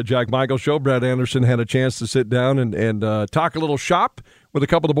on the Jack Michael Show. Brad Anderson had a chance to sit down and talk a little shop with a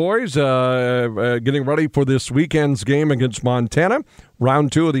couple of the boys, getting ready for this weekend's game against Montana.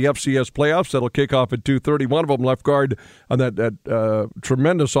 Round 2 of the FCS playoffs. That'll kick off at 2:30. One of them, left guard on that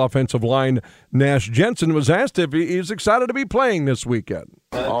tremendous offensive line, Nash Jensen, was asked if he's excited to be playing this weekend.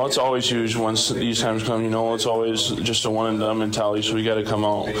 Oh, it's always huge once these times come. It's always just a one-and-done mentality, so we got to come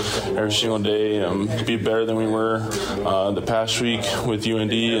out every single day and be better than we were the past week with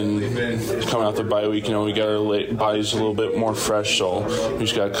UND, and coming out the bye week, we got our bodies a little bit more fresh, so we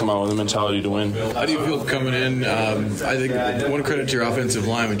just got to come out with a mentality to win. How do you feel coming in? I think one credit to your offensive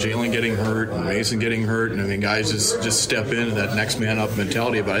line with Jalen getting hurt and Mason getting hurt, and guys just step into that next man up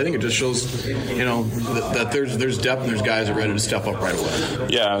mentality. But I think it just shows, that there's depth and there's guys that are ready to step up right away.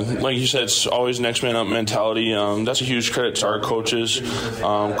 Yeah, like you said, it's always next man up mentality. That's a huge credit to our coaches.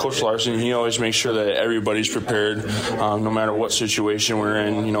 Coach Larson, he always makes sure that everybody's prepared, no matter what situation we're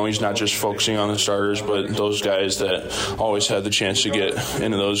in. He's not just focusing on the starters, but those guys that always had the chance to get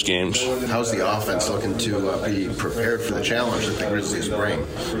into those games. How's the offense looking to be prepared for the challenge that the Grizzlies Juniors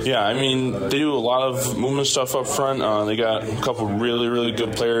bring? Yeah, I mean, they do a lot of movement stuff up front. They got a couple really, really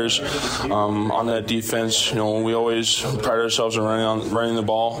good players on that defense. We always pride ourselves on running the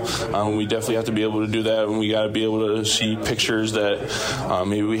ball. We definitely have to be able to do that, and we got to be able to see pictures that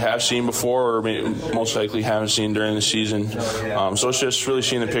maybe we have seen before or most likely haven't seen during the season. So it's just really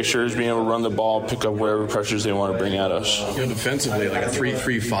seeing the pictures, being able to run the ball, pick up whatever pressures they want to bring at us. Defensively, like a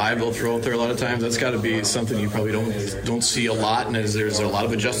 3-3-5 they'll throw out there a lot of times. That's got to be something you probably don't see a lot. And is there a lot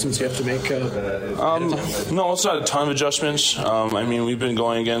of adjustments you have to make? No, it's not a ton of adjustments. I mean, we've been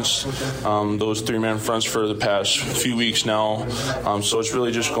going against those three-man fronts for the past few weeks now. So it's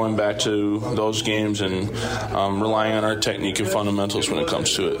really just going back to those games and relying on our technique and fundamentals when it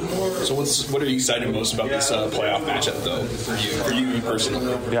comes to it. So what are you excited most about this playoff matchup, though, for you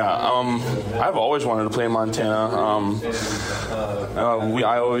personally? Yeah, I've always wanted to play Montana.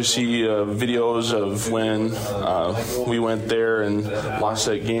 I always see videos of when we went there and lost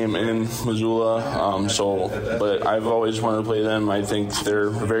that game in Missoula. But I've always wanted to play them. I think they're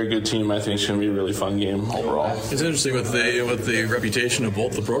a very good team. I think it's going to be a really fun game overall. It's interesting with the reputation of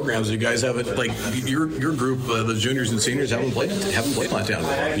both the programs. You guys haven't, like your group, the juniors and seniors haven't played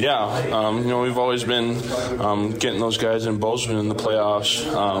Montana. Yeah, we've always been getting those guys in Bozeman in the playoffs.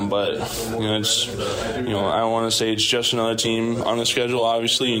 But it's I don't want to say it's just another team on the schedule.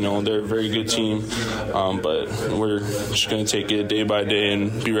 Obviously, they're a very good team. But we're just going to take it day by day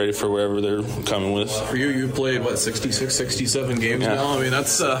and be ready for wherever they're coming with. For you played 66, 67 games now. I mean,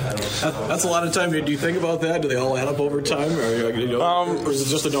 that's a lot of time. Do you think about that? Do they all add up over time, or is it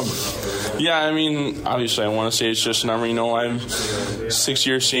just a number? Yeah, I mean, obviously, I want to say it's just a number. I'm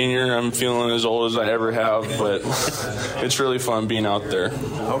 6-year senior. I'm feeling as old as I ever have, but it's really fun being out there.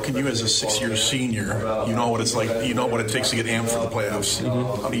 How can you, as a 6-year senior, what it's like, what it takes to get amped for the playoffs?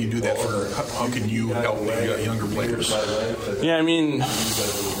 Mm-hmm. How do you do that? How can you help the younger players? Yeah, I mean,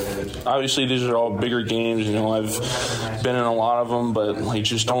 obviously these are all bigger games. I've been in a lot of them, but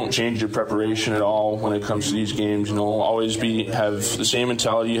just don't change your preparation at all when it comes to these games. Always have the same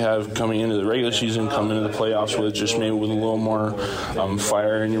mentality you have coming into the regular season, coming into the playoffs with, just maybe with a little more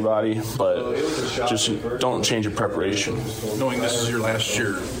fire in your body, but just don't change your preparation. Knowing this is your last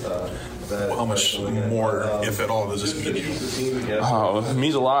year, how much more, if at all, does this mean to you? It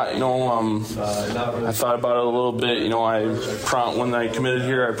means a lot. I thought about it a little bit. When I committed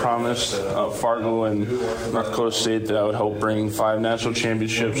here, I promised Fargo and North Dakota State that I would help bring 5 national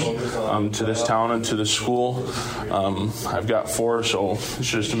championships to this town and to this school. I've got 4, so it's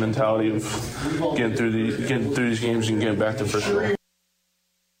just a mentality of getting through these games and getting back to first grade.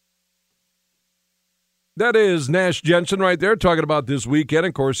 That is Nash Jensen right there talking about this weekend.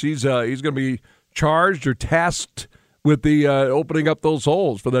 Of course, he's going to be charged or tasked with the opening up those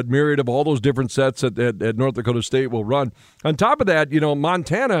holes for that myriad of all those different sets that North Dakota State will run. On top of that,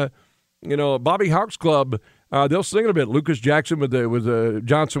 Montana, Bobby Hawks Club, they'll sling it a bit. Lucas Jackson with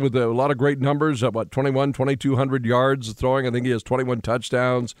Johnson with a lot of great numbers, 2,200 yards throwing. I think he has 21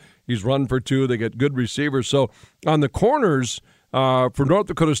 touchdowns. He's run for 2. They get good receivers. So on the corners, for North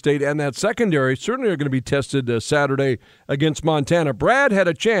Dakota State and that secondary certainly are going to be tested Saturday against Montana. Brad had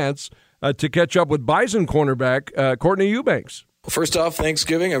a chance to catch up with Bison cornerback Courtney Eubanks. Well, first off,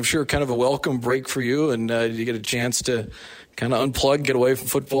 Thanksgiving, I'm sure kind of a welcome break for you, and you get a chance to kind of unplug, get away from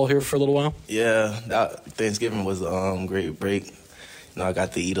football here for a little while? Yeah, Thanksgiving was a great break. I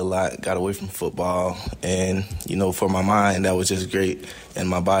got to eat a lot, got away from football, and, for my mind, that was just great, and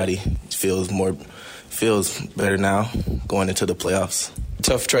my body feels better now going into the playoffs.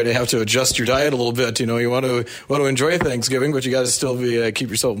 Tough try to have to adjust your diet a little bit. You want to enjoy Thanksgiving, but you got to still be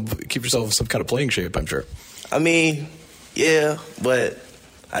keep yourself in some kind of playing shape, I'm sure. I mean, yeah, but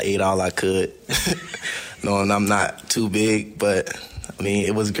I ate all I could. Knowing I'm not too big, but I mean,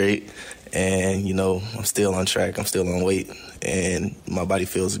 it was great. And, I'm still on track. I'm still on weight, and my body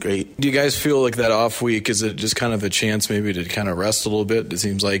feels great. Do you guys feel like that off week, is it just kind of a chance maybe to kind of rest a little bit? It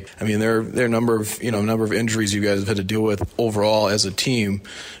seems like, there are a number of injuries you guys have had to deal with overall as a team.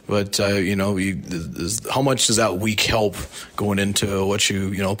 But, how much does that week help going into what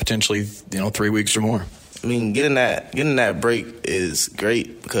you potentially, 3 weeks or more? I mean, getting that break is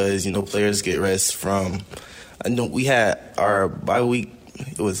great because, players get rest from, we had our bye week.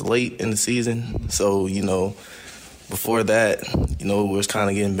 It was late in the season, so, before that, we was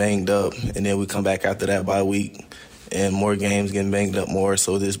kind of getting banged up, and then we come back after that bye week, and more games getting banged up more,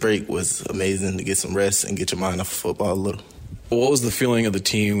 so this break was amazing to get some rest and get your mind off of football a little. What was the feeling of the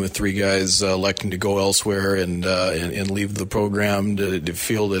team with three guys electing to go elsewhere and leave the program? Did it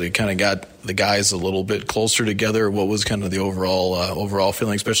feel that it kind of got the guys a little bit closer together? What was kind of the overall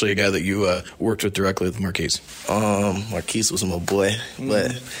feeling, especially a guy that you worked with directly with Marquise? Marquise was my boy,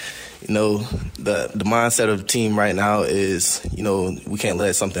 but the mindset of the team right now is, we can't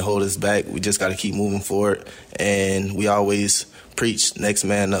let something hold us back. We just got to keep moving forward, and we always preach next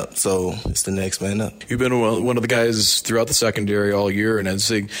man up, so it's the next man up. You've been one of the guys throughout the secondary all year, and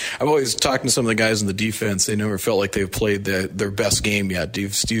I've always talked to some of the guys in the defense. They never felt like they've played their best game yet. Do you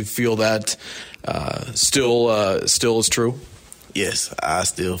feel that still is true? Yes, I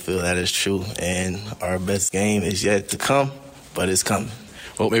still feel that is true, and our best game is yet to come, but it's coming.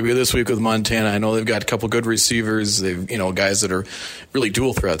 Well, maybe this week with Montana, I know they've got a couple good receivers. They've, guys that are really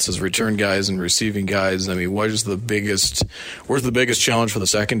dual threats as return guys and receiving guys. I mean, where's the biggest challenge for the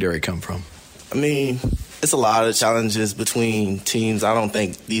secondary come from? I mean, it's a lot of challenges between teams. I don't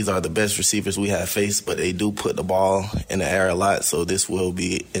think these are the best receivers we have faced, but they do put the ball in the air a lot, so this will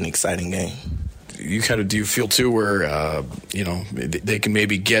be an exciting game. Do you feel too where, they can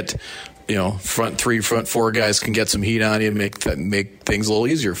maybe get, front three, front four guys can get some heat on you and make things a little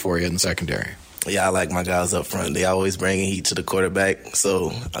easier for you in the secondary? Yeah, I like my guys up front. They always bring heat to the quarterback.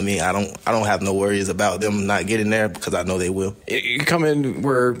 So, I mean, I don't have no worries about them not getting there because I know they will. You come in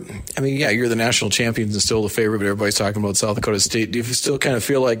where, you're the national champions and still the favorite, but everybody's talking about South Dakota State. Do you still kind of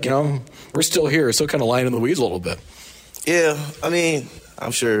feel like, we're still here, still kind of lying in the weeds a little bit? Yeah,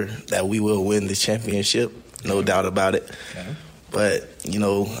 I'm sure that we will win this championship, no doubt about it. Okay. But,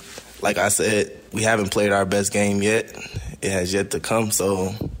 like I said, we haven't played our best game yet. It has yet to come,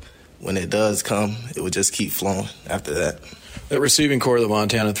 so when it does come, it will just keep flowing after that. That receiving core that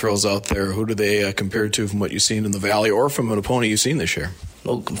Montana throws out there, who do they compare to from what you've seen in the Valley or from an opponent you've seen this year?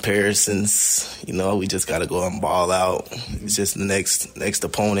 No comparisons. We just got to go and ball out. It's just the next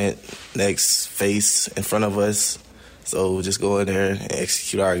opponent, next face in front of us. So we'll just go in there and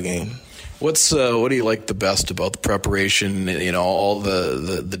execute our game. What do you like the best about the preparation? All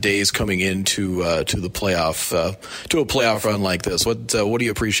the days coming into to the playoff to a playoff run like this. What do you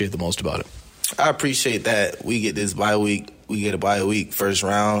appreciate the most about it? I appreciate that we get this bye week. We get a bye week first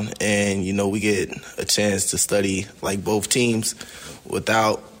round, and we get a chance to study like both teams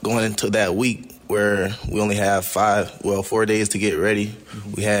without going into that week where we only have 4 days to get ready.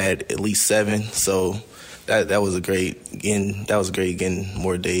 Mm-hmm. We had at least 7, so. That was great getting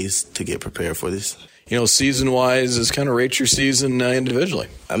more days to get prepared for this. Season-wise, just kind of rate your season individually.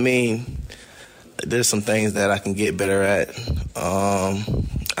 There's some things that I can get better at.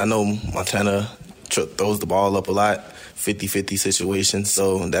 I know Montana throws the ball up a lot, 50-50 situations,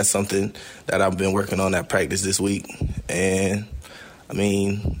 so that's something that I've been working on at practice this week. And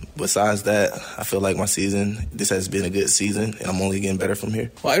besides that, I feel like this has been a good season, and I'm only getting better from here.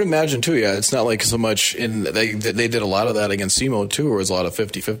 Well, I'd imagine, too, it's not like so much they did a lot of that against SEMO, too, where it was a lot of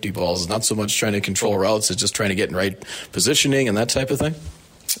 50-50 balls. It's not so much trying to control routes, it's just trying to get in right positioning and that type of thing?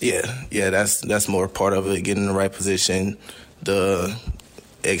 Yeah, that's more part of it, getting in the right position, to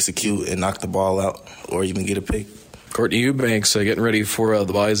execute and knock the ball out or even get a pick. Courtney Eubanks getting ready for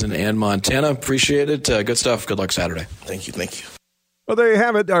the Bison and Montana. Appreciate it. Good stuff. Good luck Saturday. Thank you. Well, there you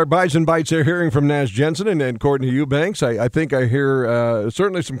have it. Our Bison Bites are hearing from Nash Jensen and Courtney Eubanks. I think I hear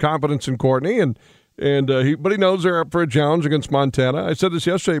certainly some confidence in Courtney, but he knows they're up for a challenge against Montana. I said this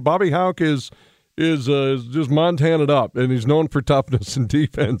yesterday. Bobby Hauck is just Montana'd up, and he's known for toughness and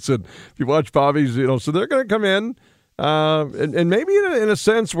defense. And if you watch Bobby's, so they're going to come in, and maybe in a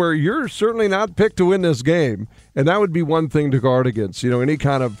sense where you're certainly not picked to win this game, and that would be one thing to guard against. Any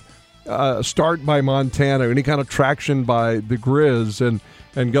kind of start by Montana, any kind of traction by the Grizz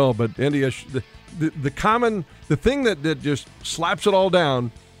and go. But India, the thing that just slaps it all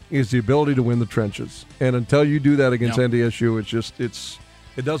down is the ability to win the trenches. And until you do that against NDSU,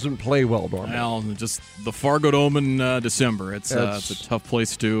 it doesn't play well normally. Well, just the Fargo Dome in December. It's a tough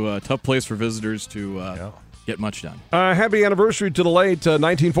place for visitors to get much done. Happy anniversary to the late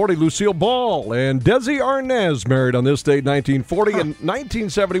 1940 Lucille Ball and Desi Arnaz, married on this date, 1940. In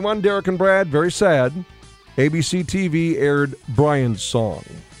 1971, Derek and Brad, very sad, ABC TV aired Brian's Song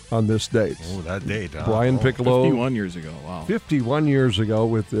on this date. Oh, that date, huh? Brian Piccolo. 51 years ago, wow. 51 years ago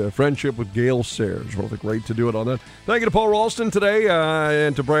with friendship with Gail Sayers. Really great to do it on that. Thank you to Paul Ralston today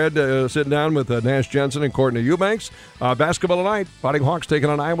and to Brad sitting down with Nash Jensen and Courtney Eubanks. Basketball tonight, Fighting Hawks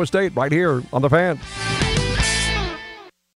taking on Iowa State right here on The Fan.